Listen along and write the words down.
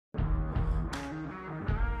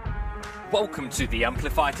Welcome to the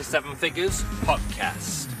Amplify to Seven Figures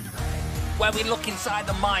podcast, where we look inside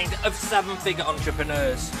the mind of seven-figure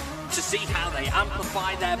entrepreneurs to see how they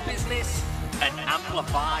amplify their business and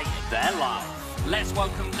amplify their life. Let's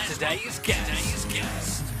welcome today's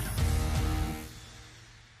guest.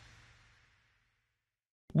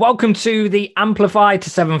 Welcome to the Amplify to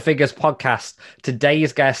Seven Figures podcast.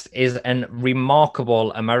 Today's guest is a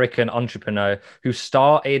remarkable American entrepreneur who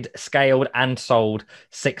started, scaled, and sold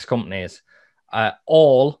 6 companies,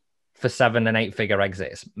 all for 7- and 8-figure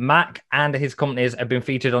exits. Mac and his companies have been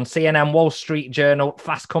featured on CNN, Wall Street Journal,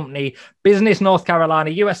 Fast Company, Business North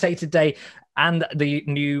Carolina, USA Today, and the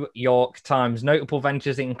New York Times. Notable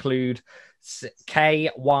ventures include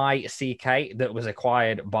KYCK, that was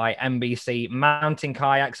acquired by NBC, Mountain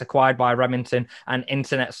Kayaks, acquired by Remington, and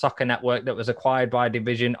Internet Soccer Network, that was acquired by a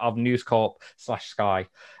division of News Corp/Sky.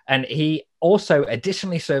 And he also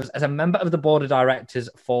additionally serves as a member of the board of directors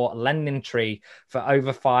for LendingTree for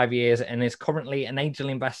over 5 years and is currently an angel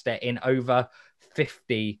investor in over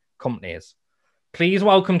 50 companies. Please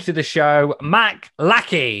welcome to the show, Mac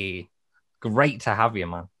Lackey. Great to have you,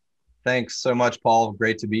 man. Thanks so much, Paul.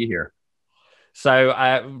 Great to be here.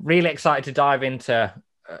 So really excited to dive into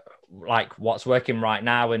like what's working right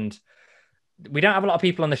now. And we don't have a lot of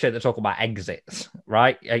people on the show that talk about exits,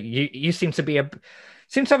 right? You seem to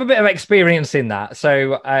have a bit of experience in that.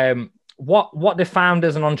 So what do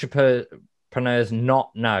founders and entrepreneurs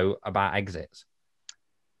not know about exits?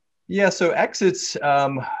 Yeah, so exits,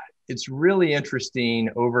 it's really interesting.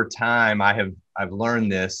 Over time, I've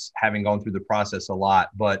learned this, having gone through the process a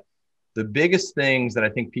lot, but the biggest things that I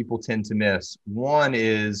think people tend to miss, one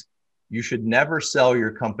is you should never sell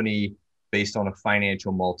your company based on a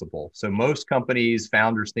financial multiple. So most companies,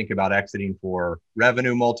 founders think about exiting for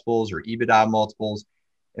revenue multiples or EBITDA multiples.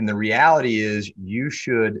 And the reality is you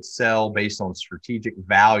should sell based on strategic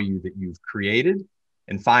value that you've created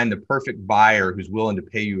and find the perfect buyer who's willing to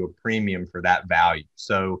pay you a premium for that value.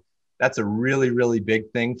 So that's a really, really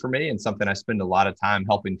big thing for me, and something I spend a lot of time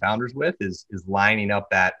helping founders with is lining up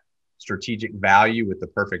that strategic value with the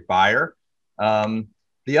perfect buyer.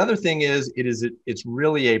 The other thing is it's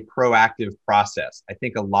really a proactive process. I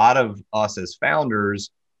think a lot of us as founders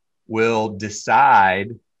will decide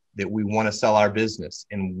that we want to sell our business.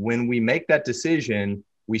 And when we make that decision,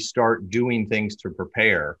 we start doing things to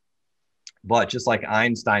prepare. But just like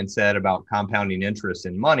Einstein said about compounding interest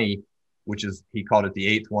in money, which is, he called it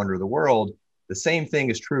the 8th wonder of the world, the same thing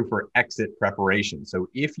is true for exit preparation. So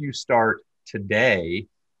if you start today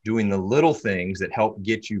doing the little things that help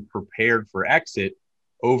get you prepared for exit,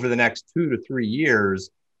 over the next 2 to 3 years,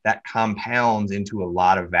 that compounds into a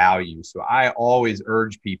lot of value. So I always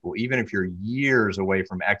urge people, even if you're years away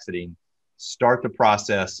from exiting, start the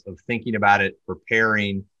process of thinking about it,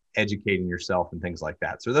 preparing, educating yourself, and things like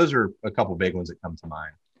that. So those are a couple of big ones that come to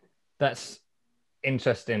mind. That's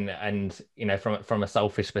interesting. And from a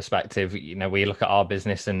selfish perspective, we look at our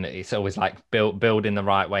business and it's always like build in the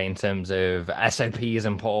right way in terms of SOPs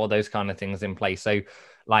and put all those kind of things in place. So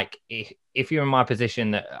like if you're in my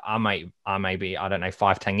position that I may be, I don't know,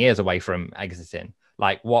 5-10 years away from exiting,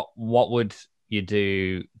 like what would you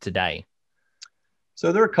do today?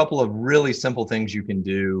 So there are a couple of really simple things you can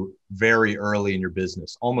do very early in your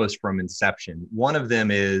business, almost from inception. One of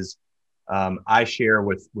them is I share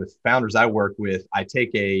with founders I work with, I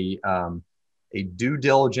take a due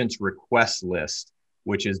diligence request list,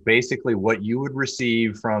 which is basically what you would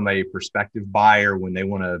receive from a prospective buyer when they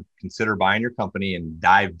want to consider buying your company and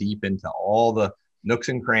dive deep into all the nooks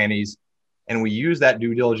and crannies. And we use that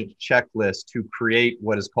due diligence checklist to create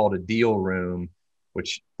what is called a deal room,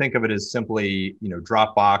 which think of it as simply,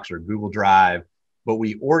 Dropbox or Google Drive, but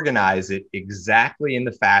we organize it exactly in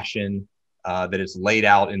the fashion that it's laid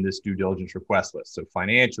out in this due diligence request list. So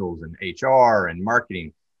financials and HR and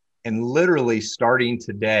marketing, and literally starting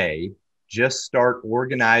today, just start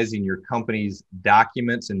organizing your company's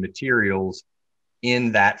documents and materials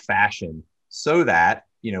in that fashion so that,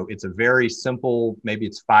 it's a very simple, maybe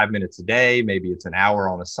it's 5 minutes a day, maybe it's an hour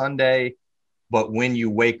on a Sunday. But when you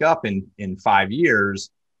wake up in 5 years,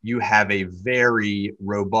 you have a very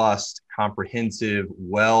robust, comprehensive,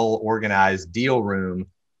 well-organized deal room,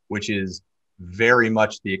 which is very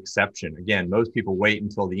much the exception. Again, most people wait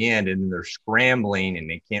until the end and then they're scrambling and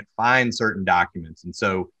they can't find certain documents. And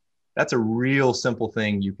so that's a real simple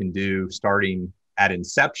thing you can do starting at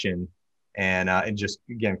inception, and it just,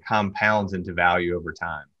 again, compounds into value over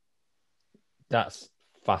time. That's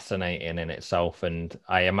fascinating in itself. And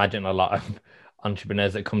I imagine a lot of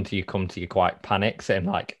entrepreneurs that come to you quite panicked, saying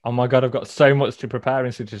like, oh my God, I've got so much to prepare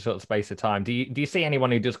in such a short space of time. Do you see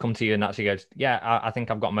anyone who does come to you and actually goes, yeah, I think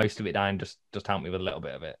I've got most of it down, just help me with a little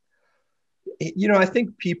bit of it? I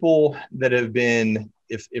think people that have been,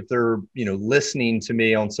 if they're, listening to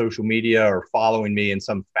me on social media or following me in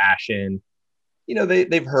some fashion,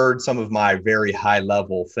 they've heard some of my very high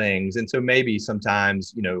level things. And so maybe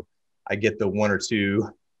sometimes, I get the one or two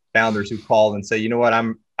founders who call and say, you know what,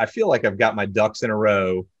 I feel like I've got my ducks in a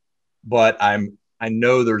row, but I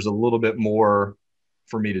know there's a little bit more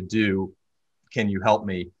for me to do. Can you help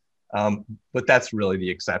me? But that's really the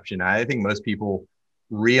exception. I think most people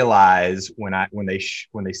realize when they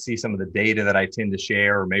see some of the data that I tend to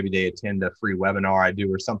share, or maybe they attend a free webinar I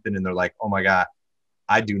do or something, and they're like, oh my God,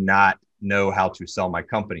 I do not know how to sell my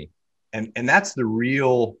company. And that's the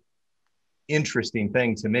real interesting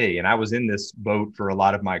thing to me. And I was in this boat for a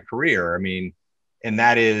lot of my career. I mean, and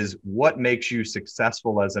that is what makes you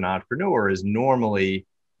successful as an entrepreneur is normally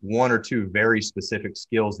one or two very specific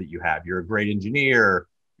skills that you have. You're a great engineer,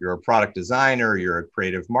 you're a product designer, you're a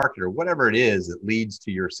creative marketer, whatever it is that leads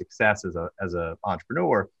to your success as a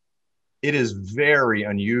entrepreneur. It is very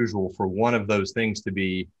unusual for one of those things to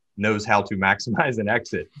be knows how to maximize an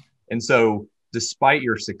exit. And so despite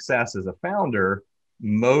your success as a founder,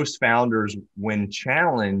 most founders, when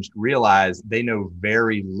challenged, realize they know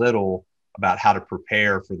very little about how to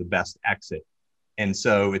prepare for the best exit. And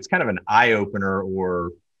so it's kind of an eye opener, or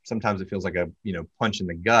sometimes it feels like a punch in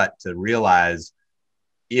the gut to realize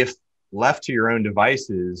if left to your own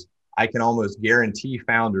devices, I can almost guarantee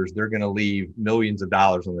founders they're going to leave millions of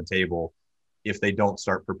dollars on the table if they don't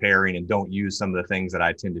start preparing and don't use some of the things that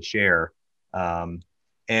I tend to share. And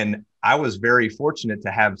I was very fortunate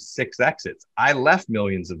to have 6 exits. I left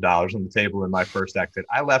millions of dollars on the table in my first exit.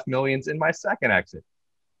 I left millions in my second exit.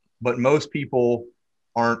 But most people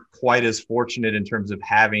aren't quite as fortunate in terms of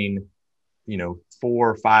having,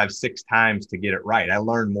 4, 5, 6 times to get it right. I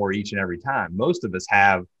learned more each and every time. Most of us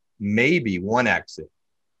have maybe 1 exit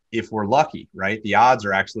if we're lucky, right? The odds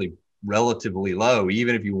are actually relatively low.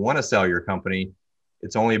 Even if you want to sell your company,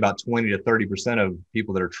 it's only about 20 to 30% of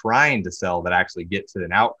people that are trying to sell that actually get to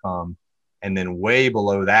an outcome. And then way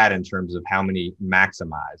below that in terms of how many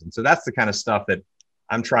maximize. And so that's the kind of stuff that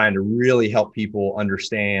I'm trying to really help people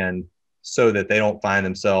understand so that they don't find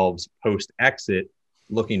themselves post-exit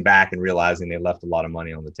looking back and realizing they left a lot of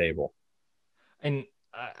money on the table. And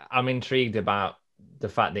I'm intrigued about the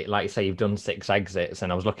fact that, like you say, you've done 6 exits,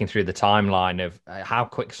 and I was looking through the timeline of how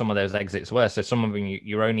quick some of those exits were. So some of them,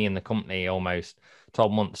 you're only in the company almost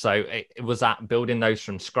 12 months. So it was that building those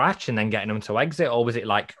from scratch and then getting them to exit, or was it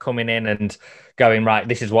like coming in and going, right,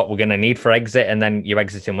 this is what we're going to need for exit, and then you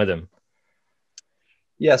exiting with them?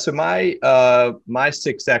 Yeah. So my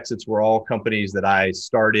 6 exits were all companies that I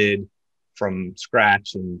started from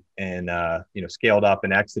scratch and scaled up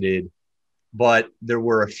and exited. But there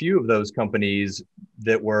were a few of those companies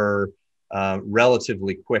that were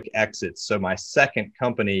relatively quick exits. So my second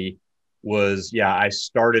company was, I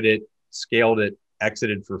started it, scaled it,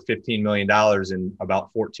 exited for $15 million in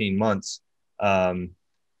about 14 months.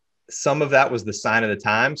 Some of that was the sign of the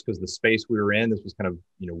times because the space we were in, this was kind of,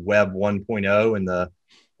 web 1.0 in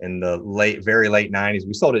the very late 90s.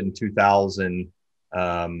 We sold it in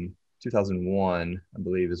 2001, I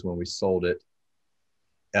believe is when we sold it.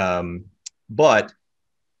 But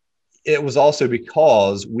it was also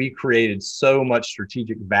because we created so much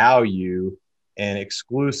strategic value and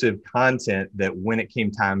exclusive content that when it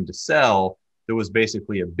came time to sell, there was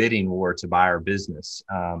basically a bidding war to buy our business.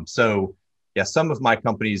 So some of my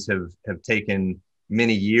companies have taken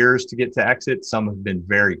many years to get to exit. Some have been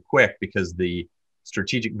very quick because the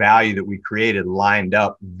strategic value that we created lined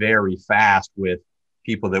up very fast with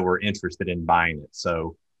people that were interested in buying it.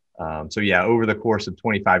 So over the course of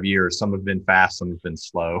 25 years, some have been fast, some have been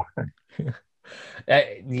slow.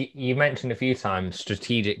 You mentioned a few times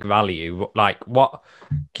strategic value. Like, what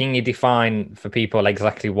can you define for people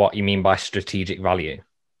exactly what you mean by strategic value?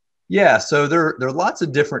 Yeah, so there are lots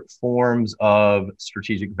of different forms of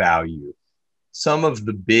strategic value. Some of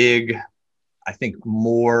the big, I think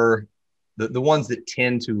more, the ones that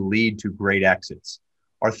tend to lead to great exits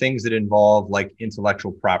are things that involve like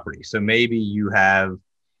intellectual property. So maybe you have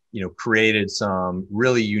created some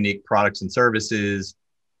really unique products and services,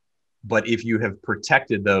 but if you have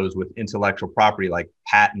protected those with intellectual property like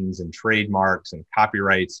patents and trademarks and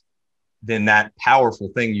copyrights, then that powerful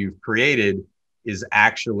thing you've created is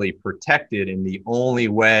actually protected. And the only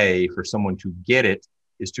way for someone to get it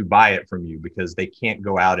is to buy it from you because they can't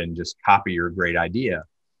go out and just copy your great idea.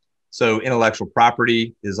 So intellectual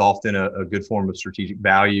property is often a good form of strategic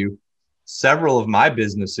value. Several of my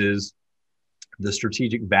businesses, the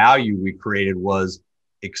strategic value we created was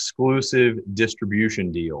exclusive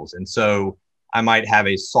distribution deals. And so I might have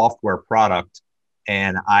a software product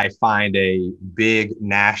and I find a big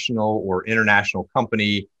national or international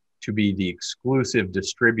company to be the exclusive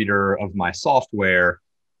distributor of my software,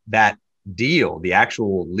 that deal, the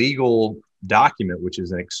actual legal document, which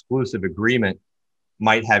is an exclusive agreement,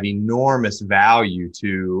 might have enormous value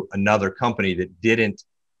to another company that didn't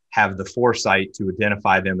have the foresight to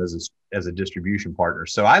identify them as a distribution partner.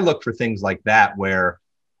 So I look for things like that where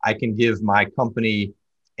I can give my company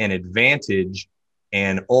an advantage,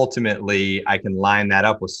 and ultimately I can line that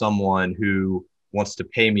up with someone who wants to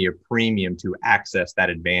pay me a premium to access that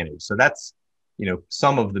advantage. So that's,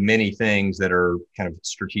 some of the many things that are kind of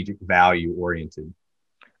strategic value oriented.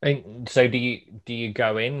 And so do you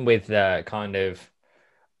go in with the kind of,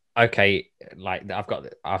 okay, like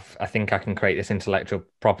I think I can create this intellectual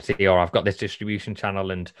property, or I've got this distribution channel,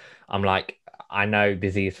 and I'm like, I know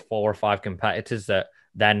there's these 4 or 5 competitors that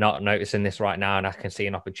they're not noticing this right now, and I can see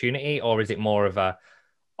an opportunity? Or is it more of a,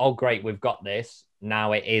 oh great, we've got this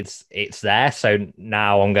now, it's there, so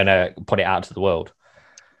now I'm gonna put it out to the world?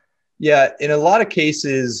 Yeah, in a lot of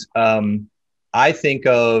cases, I think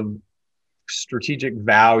of strategic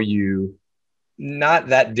value not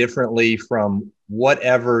that differently from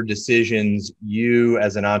whatever decisions you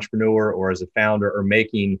as an entrepreneur or as a founder are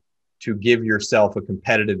making to give yourself a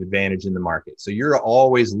competitive advantage in the market. So you're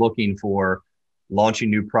always looking for launching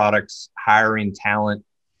new products, hiring talent,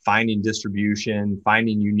 finding distribution,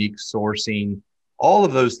 finding unique sourcing. All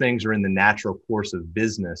of those things are in the natural course of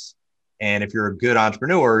business. And if you're a good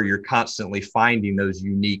entrepreneur, you're constantly finding those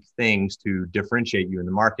unique things to differentiate you in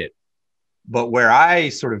the market. But where I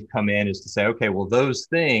sort of come in is to say, okay, well, those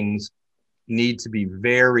things need to be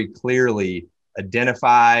very clearly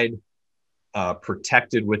identified,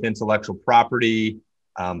 protected with intellectual property,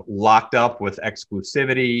 locked up with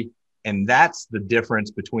exclusivity. And that's the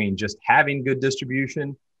difference between just having good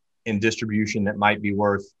distribution and distribution that might be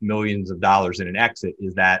worth millions of dollars in an exit,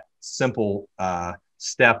 is that simple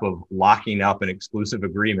step of locking up an exclusive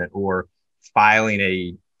agreement or filing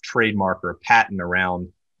a trademark or a patent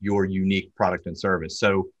around your unique product and service.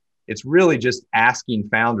 So it's really just asking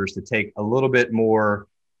founders to take a little bit more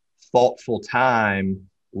thoughtful time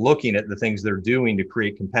looking at the things they're doing to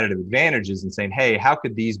create competitive advantages and saying, hey, how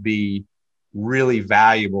could these be really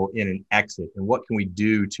valuable in an exit? And what can we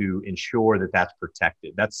do to ensure that that's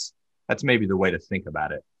protected? That's maybe the way to think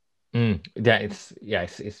about it.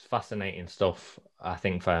 It's fascinating stuff. I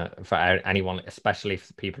think for anyone, especially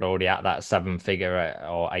if people are already at that 7-figure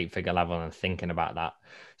or 8-figure level and thinking about that.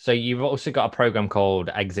 So you've also got a program called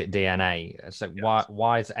Exit DNA. So yes.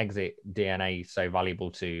 Why is Exit DNA so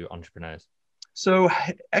valuable to entrepreneurs? So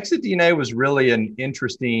Exit DNA was really an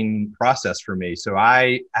interesting process for me. So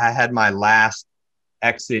I had my last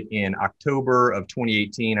exit in October of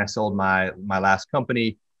 2018. I sold my last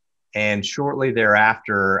company. And shortly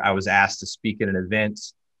thereafter, I was asked to speak at an event,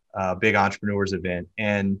 a big entrepreneurs event.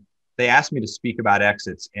 And they asked me to speak about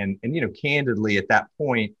exits. And candidly, at that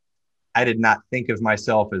point, I did not think of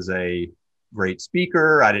myself as a great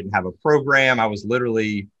speaker. I didn't have a program. I was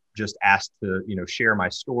literally just asked to, share my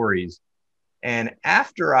stories. And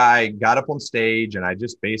after I got up on stage and I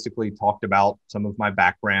just basically talked about some of my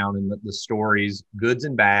background and the stories, goods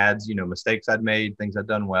and bads, mistakes I'd made, things I'd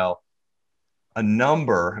done well,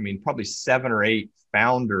 probably 7 or 8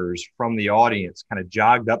 founders from the audience kind of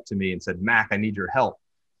jogged up to me and said, Mac, I need your help.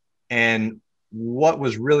 And what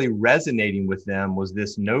was really resonating with them was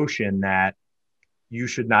this notion that you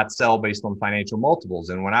should not sell based on financial multiples.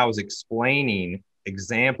 And when I was explaining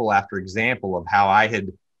example after example of how I had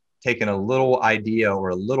taken a little idea or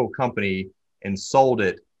a little company and sold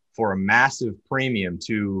it for a massive premium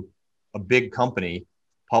to a big company,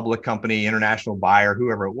 public company, international buyer,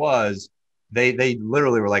 whoever it was, they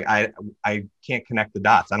literally were like, I can't connect the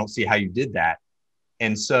dots. I don't see how you did that.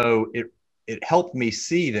 And so it helped me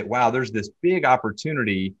see that, wow, there's this big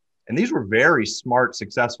opportunity. And these were very smart,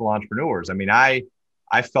 successful entrepreneurs. I mean, I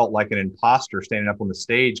felt like an imposter standing up on the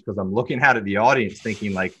stage because I'm looking out at the audience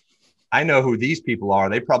thinking like, I know who these people are.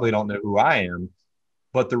 They probably don't know who I am.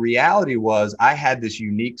 But the reality was I had this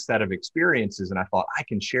unique set of experiences and I thought I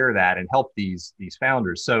can share that and help these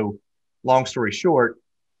founders. So long story short,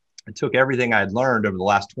 I took everything I had learned over the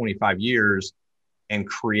last 25 years and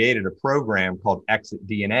created a program called Exit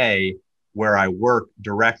DNA, where I work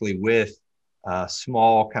directly with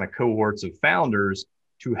small kind of cohorts of founders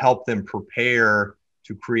to help them prepare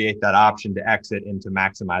to create that option to exit and to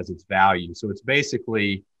maximize its value. So it's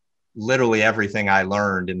basically literally everything I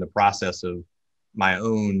learned in the process of my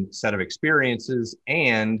own set of experiences.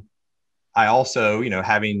 And I also,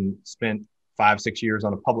 having spent 5-6 years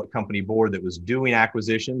on a public company board that was doing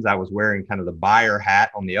acquisitions, I was wearing kind of the buyer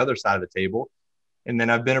hat on the other side of the table. And then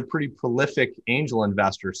I've been a pretty prolific angel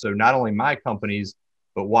investor. So not only my companies,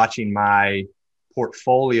 but watching my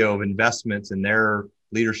portfolio of investments and their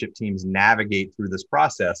leadership teams navigate through this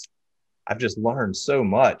process, I've just learned so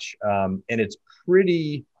much. And it's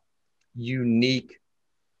pretty unique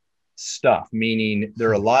stuff, meaning there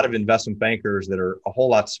are a lot of investment bankers that are a whole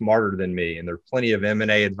lot smarter than me. And there are plenty of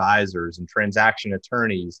M&A advisors and transaction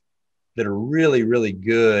attorneys that are really, really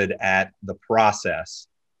good at the process.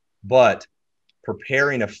 But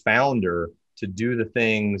preparing a founder to do the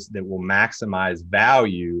things that will maximize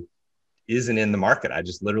value isn't in the market. I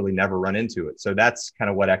just literally never run into it. So that's kind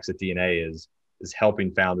of what Exit DNA is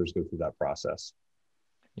helping founders go through that process.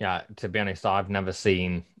 Yeah, to be honest, I've never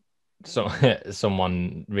seen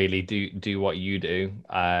someone really do what you do.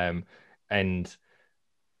 And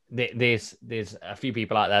there's a few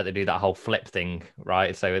people out there that do that whole flip thing,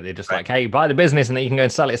 right? So they're just like, hey, buy the business and then you can go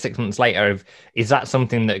and sell it 6 months later. Is that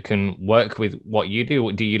something that can work with what you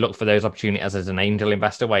do? Do you look for those opportunities as an angel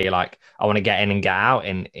investor where you're like, I want to get in and get out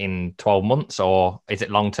in 12 months, or is it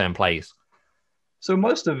long-term plays? So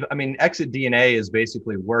Exit DNA is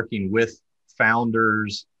basically working with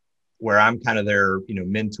founders where I'm kind of their,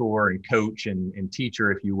 mentor and coach and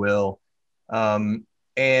teacher, if you will.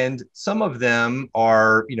 And some of them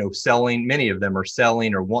are, selling, many of them are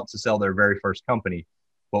selling or want to sell their very first company.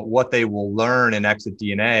 But what they will learn in Exit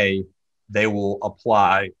DNA, they will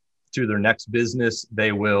apply to their next business.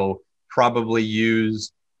 They will probably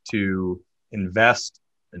use to invest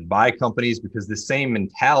and buy companies, because the same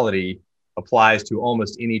mentality applies to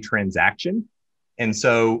almost any transaction. And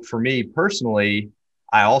so for me personally,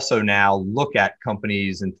 I also now look at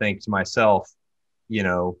companies and think to myself,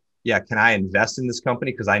 can I invest in this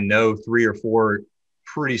company? Because I know 3 or 4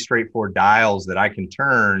 pretty straightforward dials that I can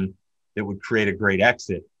turn that would create a great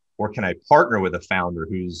exit. Or can I partner with a founder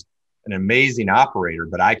who's an amazing operator,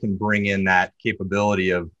 but I can bring in that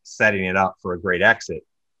capability of setting it up for a great exit.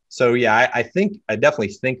 So yeah, I definitely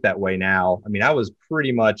think that way now. I mean, I was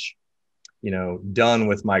pretty much, done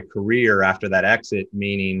with my career after that exit,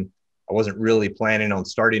 meaning I wasn't really planning on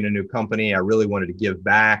starting a new company. I really wanted to give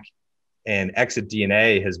back. And Exit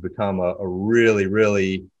DNA has become a really,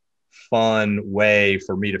 really fun way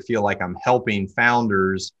for me to feel like I'm helping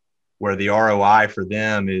founders where the ROI for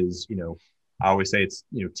them is, I always say it's,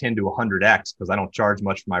 10 to 100x, because I don't charge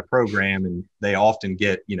much for my program, and they often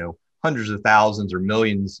get, hundreds of thousands or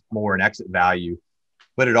millions more in exit value.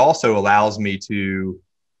 But it also allows me to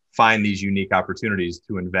find these unique opportunities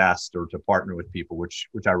to invest or to partner with people, which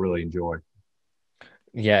I really enjoy.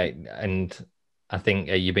 Yeah. And I think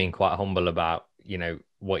you're being quite humble about,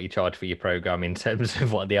 what you charge for your program in terms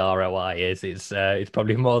of what the ROI is. It's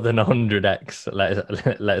probably more than 100x.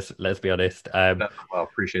 Let's be honest. Well,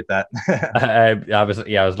 appreciate that. I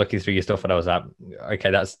was looking through your stuff and I was like,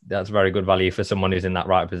 okay, that's very good value for someone who's in that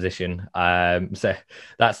right position. So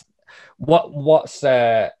that's what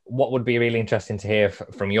would be really interesting to hear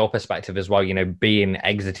from your perspective as well. Being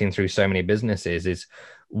exiting through so many businesses, is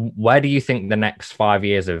where do you think the next 5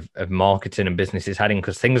 years of marketing and business is heading?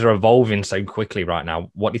 Because things are evolving so quickly right now.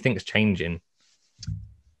 What do you think is changing?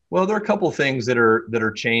 Well, there are a couple of things that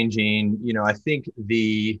are changing. I think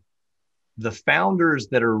the founders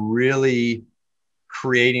that are really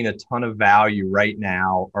creating a ton of value right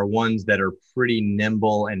now are ones that are pretty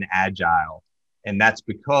nimble and agile. And that's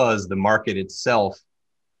because the market itself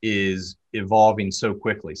is evolving so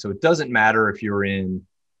quickly. So it doesn't matter if you're in,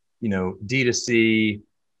 D2C,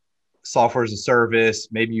 software as a service,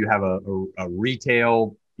 maybe you have a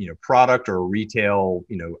retail, product or a retail,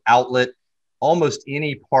 outlet. Almost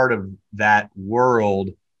any part of that world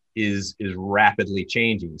is rapidly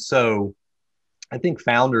changing. So I think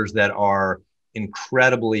founders that are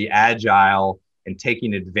incredibly agile and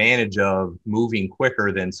taking advantage of moving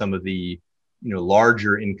quicker than some of the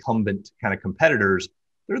larger incumbent kind of competitors,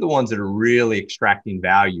 they're the ones that are really extracting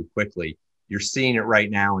value quickly. You're seeing it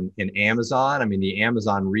right now in Amazon. I mean, the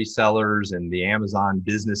Amazon resellers and the Amazon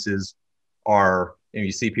businesses are,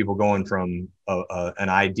 you see people going from an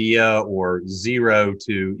idea or zero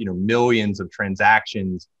to, millions of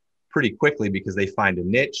transactions pretty quickly, because they find a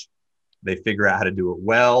niche, they figure out how to do it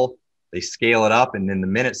well, they scale it up, and then the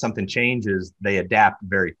minute something changes, they adapt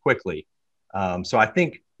very quickly. So I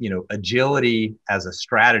think, agility as a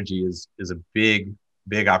strategy is a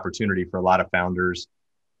big opportunity for a lot of founders.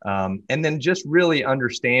 And then just really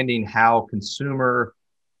understanding how consumer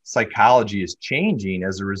psychology is changing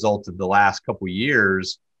as a result of the last couple of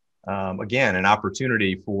years. Again, an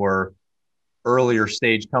opportunity for earlier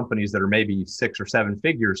stage companies that are maybe 6 or 7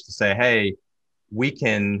 figures to say, hey, we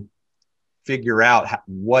can figure out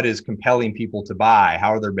what is compelling people to buy,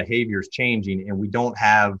 how are their behaviors changing, and we don't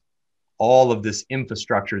have all of this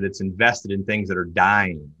infrastructure that's invested in things that are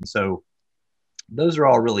dying. So those are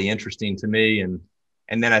all really interesting to me. And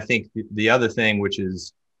then I think the other thing, which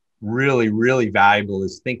is really, really valuable,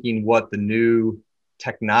 is thinking what the new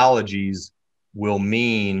technologies will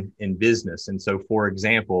mean in business. And so, for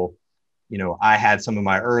example, I had some of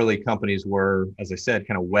my early companies were, as I said,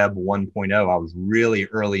 kind of web 1.0. I was really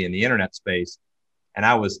early in the internet space. And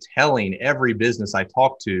I was telling every business I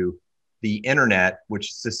talked to, the internet,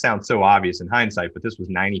 which just sounds so obvious in hindsight, but this was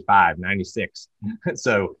 95, 96.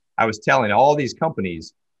 So I was telling all these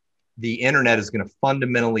companies, the internet is going to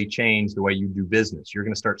fundamentally change the way you do business. You're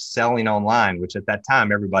going to start selling online, which at that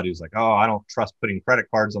time, everybody was like, oh, I don't trust putting credit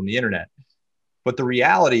cards on the internet. But the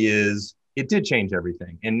reality is it did change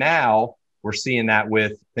everything. And now we're seeing that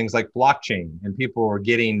with things like blockchain, and people are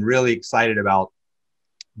getting really excited about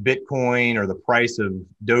Bitcoin or the price of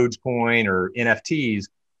Dogecoin or NFTs,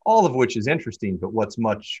 all of which is interesting. But what's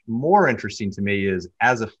much more interesting to me is,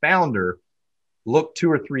 as a founder, look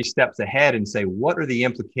 2 or 3 steps ahead and say, what are the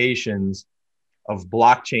implications of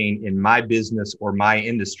blockchain in my business or my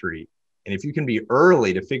industry? And if you can be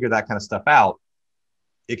early to figure that kind of stuff out,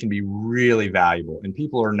 it can be really valuable. And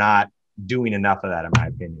people are not doing enough of that, in my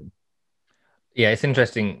opinion. Yeah, it's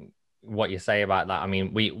interesting what you say about that. I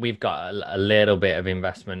mean, we've got a little bit of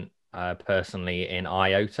investment personally in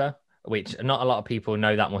IOTA, which not a lot of people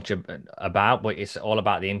know that much about, but it's all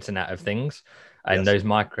about the Internet of Things and those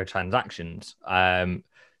microtransactions.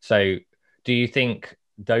 So do you think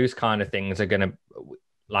those kind of things are going to,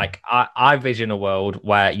 like, I vision a world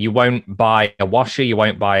where you won't buy a washer, you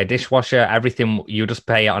won't buy a dishwasher, everything, you just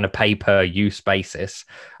pay it on a pay per use basis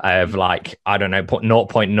of, like, I don't know, put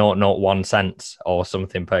 0.001 cents or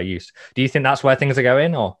something per use. Do you think that's where things are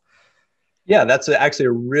going? Or yeah, that's actually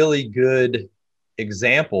a really good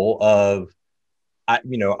example of, I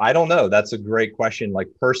don't know. That's a great question. Like,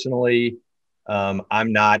 personally,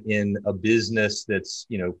 I'm not in a business that's,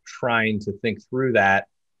 trying to think through that.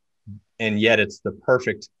 And yet it's the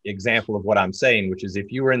perfect example of what I'm saying, which is,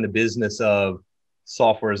 if you were in the business of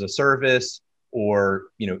software as a service, or,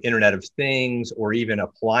 Internet of Things, or even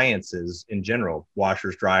appliances in general,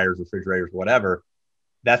 washers, dryers, refrigerators, whatever,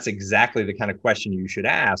 that's exactly the kind of question you should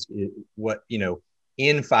ask.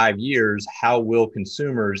 In 5 years, how will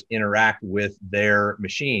consumers interact with their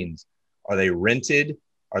machines? Are they rented?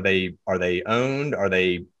 Are they owned? Are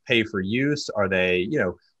they pay for use? Are they,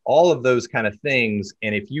 all of those kind of things.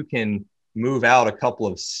 And if you can move out a couple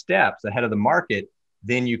of steps ahead of the market,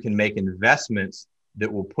 then you can make investments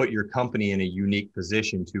that will put your company in a unique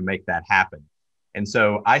position to make that happen. And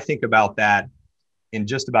so I think about that in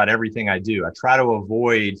just about everything I do. I try to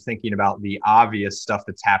avoid thinking about the obvious stuff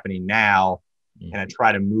that's happening now. And I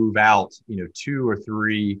try to move out, 2 or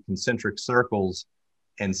 3 concentric circles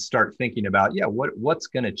and start thinking about, what's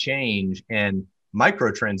going to change. And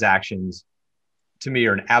microtransactions, to me,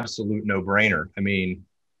 are an absolute no-brainer. I mean,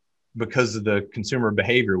 because of the consumer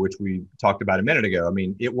behavior, which we talked about a minute ago. I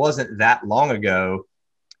mean, it wasn't that long ago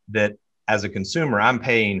that, as a consumer, I'm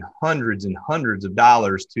paying hundreds and hundreds of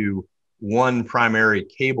dollars to one primary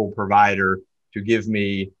cable provider to give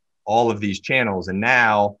me all of these channels. And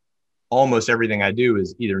now almost everything I do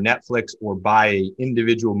is either Netflix or buy an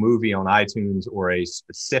individual movie on iTunes or a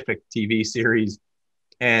specific TV series.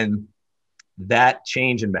 And that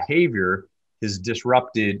change in behavior has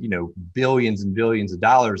disrupted, billions and billions of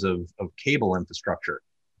dollars of cable infrastructure.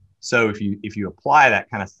 So if you apply that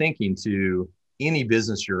kind of thinking to any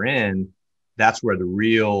business you're in, that's where the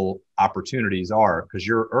real opportunities are, because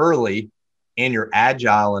you're early and you're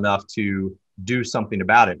agile enough to do something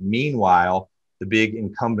about it. Meanwhile, the big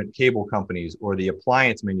incumbent cable companies or the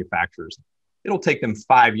appliance manufacturers, it'll take them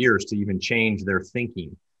 5 years to even change their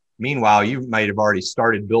thinking. Meanwhile, you might have already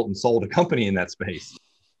started, built, and sold a company in that space.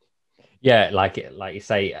 yeah, like you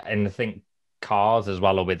say, and I think cars as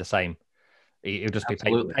well will be the same. It'll just be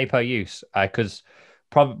pay per use, because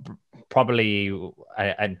probably,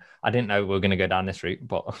 and I didn't know we were going to go down this route,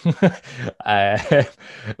 but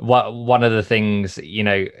one of the things,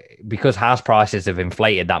 because house prices have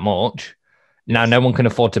inflated that much, now no one can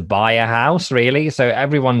afford to buy a house, really. So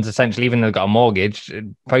everyone's essentially, even though they've got a mortgage,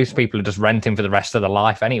 most people are just renting for the rest of their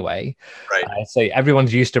life anyway. Right. So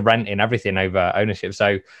everyone's used to renting everything over ownership.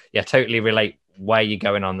 So yeah, totally relate where you're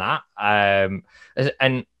going on that.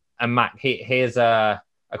 And Matt, here's a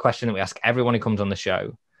question that we ask everyone who comes on the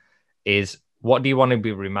show is, what do you want to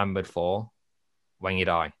be remembered for when you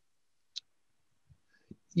die?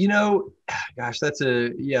 Gosh,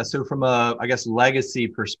 so from a, I guess, legacy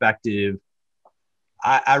perspective,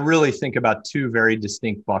 I really think about 2 very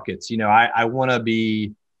distinct buckets. I want to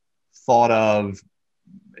be thought of,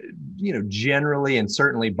 generally and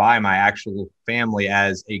certainly by my actual family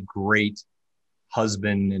as a great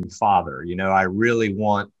husband and father. I really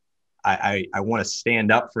want, I want to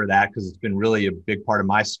stand up for that because it's been really a big part of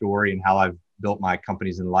my story and how I've built my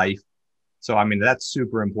companies in life. So, I mean, that's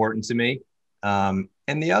super important to me. And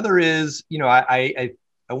the other is, I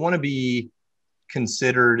want to be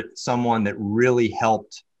considered someone that really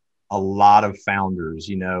helped a lot of founders,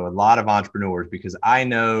 a lot of entrepreneurs, because I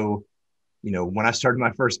know, when I started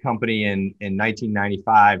my first company in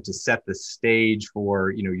 1995, to set the stage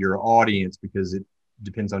for, your audience, because it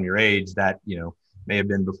depends on your age, that, may have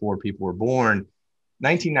been before people were born.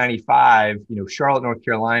 1995, Charlotte, North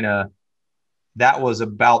Carolina, that was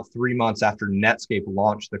about 3 months after Netscape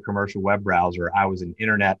launched the commercial web browser. I was an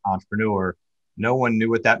internet entrepreneur. No one knew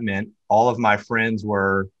what that meant. All of my friends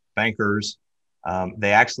were bankers.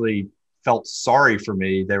 They actually felt sorry for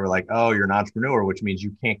me. They were like, "Oh, you're an entrepreneur, which means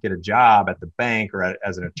you can't get a job at the bank or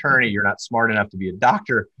as an attorney. You're not smart enough to be a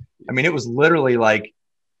doctor." I mean, it was literally like,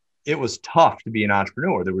 it was tough to be an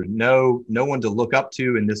entrepreneur. There was no one to look up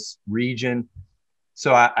to in this region.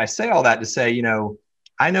 So I say all that to say,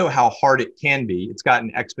 I know how hard it can be. It's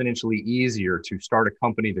gotten exponentially easier to start a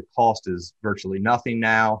company. The cost is virtually nothing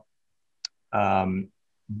now.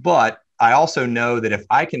 But I also know that if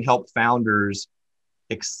I can help founders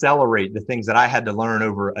accelerate the things that I had to learn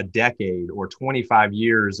over a decade or 25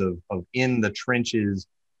 years of in the trenches,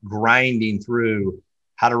 grinding through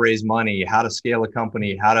how to raise money, how to scale a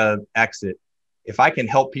company, how to exit. If I can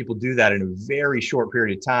help people do that in a very short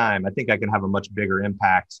period of time, I think I can have a much bigger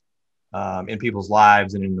impact in people's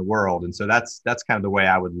lives and in the world. And so that's kind of the way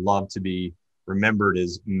I would love to be remembered,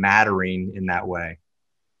 as mattering in that way.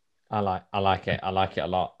 I like it. I like it a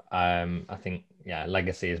lot. I think,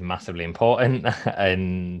 legacy is massively important.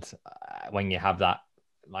 And when you have that,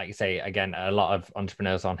 like you say, again, a lot of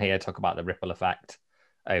entrepreneurs on here talk about the ripple effect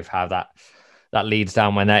of how that leads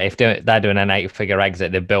down when they're doing an 8-figure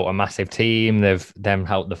exit. They've built a massive team. They've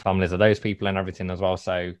helped the families of those people and everything as well.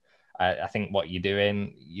 So I think what you're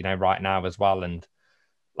doing, right now as well, and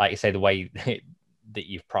like you say, the way that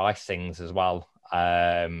you've priced things as well,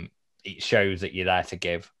 it shows that you're there to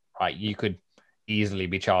give. Right, you could easily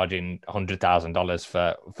be charging $100,000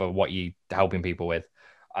 for what you're helping people with.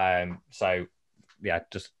 So yeah,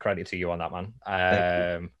 just credit to you on that,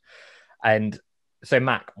 man. And so,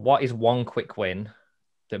 Mac, what is one quick win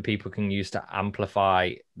that people can use to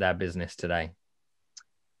amplify their business today?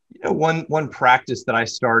 One practice that I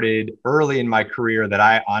started early in my career that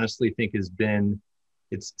I honestly think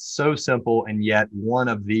it's so simple, and yet one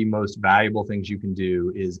of the most valuable things you can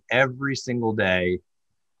do is every single day,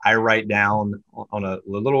 I write down on a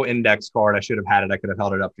little index card. I should have had it. I could have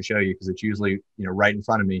held it up to show you because it's usually, right in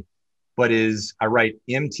front of me. But I write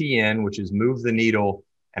MTN, which is move the needle,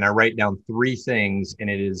 and I write down 3 things, and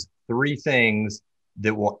it is 3 things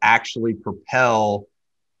that will actually propel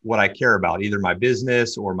what I care about, either my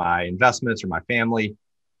business or my investments or my family.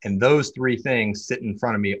 And those 3 things sit in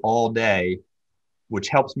front of me all day, which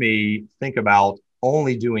helps me think about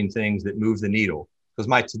only doing things that move the needle. Because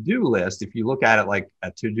my to-do list, if you look at it like a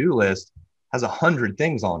to-do list, has 100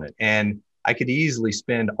 things on it. And I could easily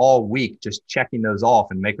spend all week just checking those off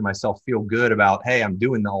and making myself feel good about, hey, I'm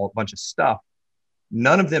doing a bunch of stuff.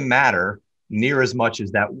 None of them matter near as much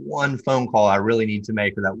as that one phone call I really need to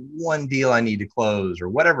make, or that one deal I need to close, or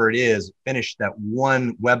whatever it is, finish that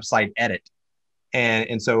one website edit.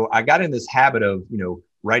 And so I got in this habit of,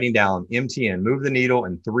 writing down MTN, move the needle,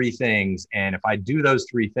 and 3 things. And if I do those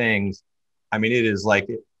 3 things, I mean, it is like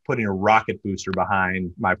putting a rocket booster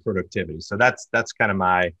behind my productivity. So that's kind of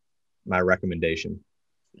my recommendation.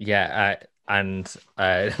 Yeah.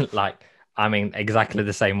 Like, I mean, exactly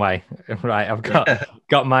the same way, right? I've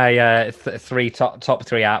got my 3 top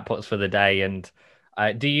 3 outputs for the day. And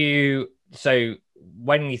so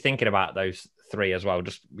when you're thinking about those 3 as well,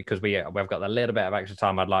 just because we've got a little bit of extra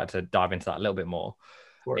time, I'd like to dive into that a little bit more.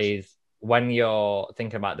 Is when you're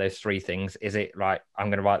thinking about those 3 things, is it right, I'm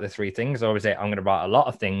going to write the 3 things, or is it I'm going to write a lot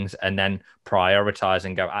of things and then prioritize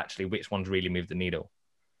and go, actually, which ones really move the needle?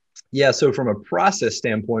 Yeah. So from a process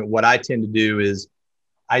standpoint, what I tend to do is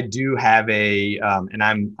I do have and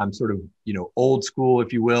I'm sort of, old school,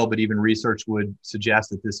 if you will, but even research would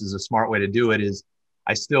suggest that this is a smart way to do it, is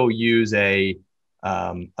I still use a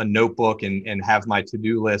notebook and have my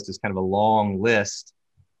to-do list as kind of a long list.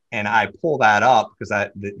 And I pull that up because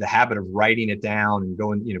the habit of writing it down and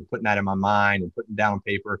going, putting that in my mind and putting it down on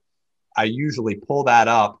paper, I usually pull that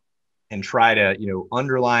up and try to,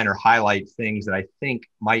 underline or highlight things that I think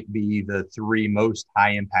might be the 3 most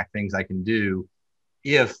high impact things I can do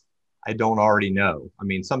if I don't already know. I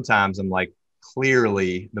mean, sometimes I'm like,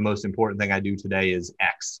 clearly the most important thing I do today is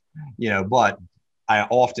X, but I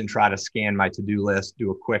often try to scan my to-do list,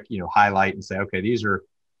 do a quick, highlight and say, okay, these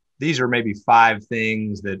are maybe 5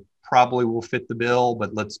 things that probably will fit the bill,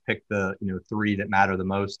 but let's pick the, 3 that matter the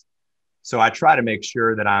most. So I try to make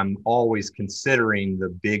sure that I'm always considering the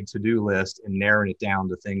big to-do list and narrowing it down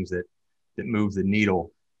to things that move the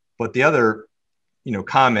needle. But the other,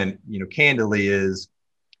 comment, candidly is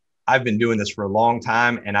I've been doing this for a long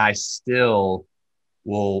time, and I still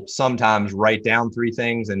will sometimes write down 3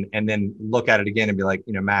 things and then look at it again and be like,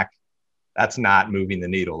 Mac, that's not moving the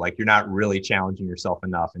needle. Like, you're not really challenging yourself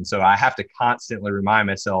enough. And so I have to constantly remind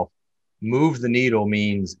myself, move the needle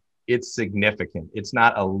means it's significant. It's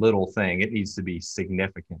not a little thing. It needs to be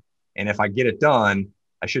significant. And if I get it done,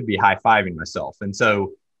 I should be high-fiving myself. And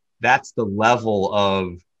so that's the level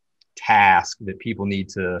of task that people need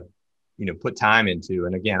to, put time into.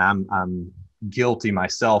 And again, I'm guilty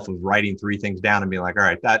myself of writing 3 things down and being like, all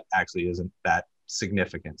right, that actually isn't that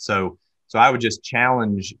significant. So I would just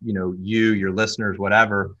challenge, your listeners,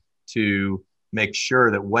 whatever, to make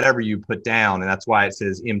sure that whatever you put down, and that's why it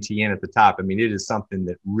says MTN at the top. I mean, it is something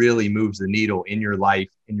that really moves the needle in your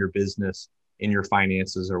life, in your business, in your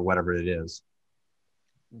finances, or whatever it is.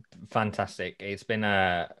 Fantastic. It's been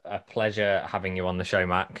a pleasure having you on the show,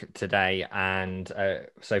 Mac, today. And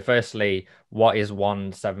so firstly, what is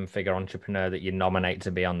one 7-figure entrepreneur that you nominate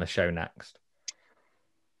to be on the show next?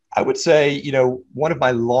 I would say, one of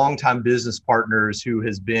my longtime business partners who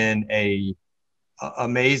has been a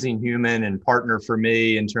amazing human and partner for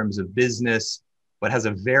me in terms of business, but has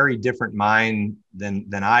a very different mind than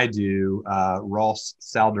I do, Ross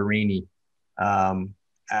Saldarini.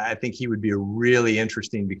 I think he would be really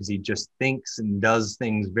interesting because he just thinks and does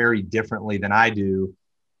things very differently than I do,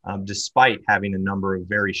 despite having a number of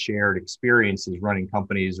very shared experiences running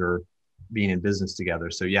companies or being in business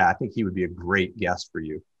together. So yeah, I think he would be a great guest for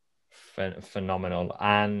you. Phenomenal.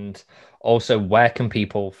 And also, where can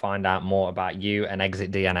people find out more about you and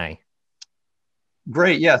Exit DNA?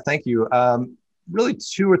 Great. Yeah, thank you. Really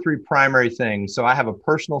 2 or 3 primary things. So I have a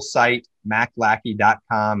personal site,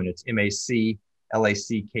 maclackey.com, and it's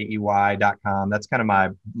MACLACKEY.com. That's kind of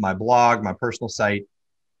my blog, my personal site.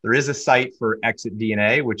 There is a site for Exit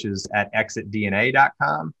DNA, which is at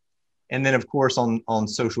exitdna.com. And then, of course, on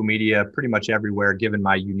social media, pretty much everywhere, given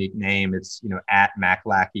my unique name, it's, at Mac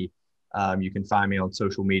Lackey. You can find me on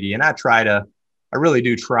social media. And I really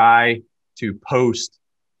do try to post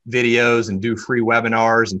videos and do free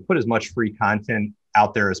webinars and put as much free content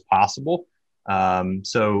out there as possible.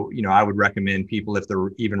 So, I would recommend people, if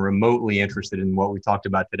they're even remotely interested in what we talked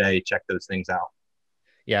about today, check those things out.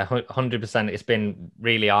 Yeah, 100%. It's been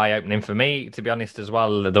really eye-opening for me, to be honest, as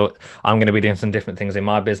well. Though I'm going to be doing some different things in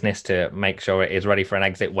my business to make sure it is ready for an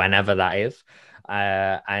exit whenever that is.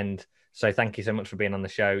 And so thank you so much for being on the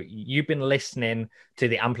show. You've been listening to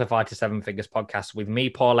the Amplify to 7 Figures podcast with me,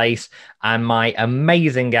 Paul Ace, and my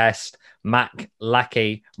amazing guest, Mac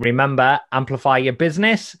Lackey. Remember, amplify your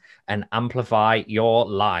business and amplify your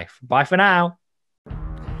life. Bye for now.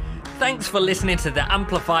 Thanks for listening to the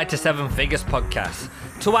Amplify to 7 Figures podcast.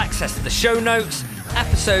 To access the show notes,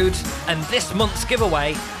 episodes, and this month's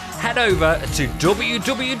giveaway, head over to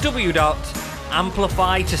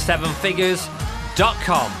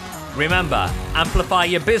www.amplifyto7figures.com. Remember, amplify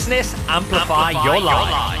your business, amplify your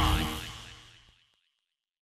life.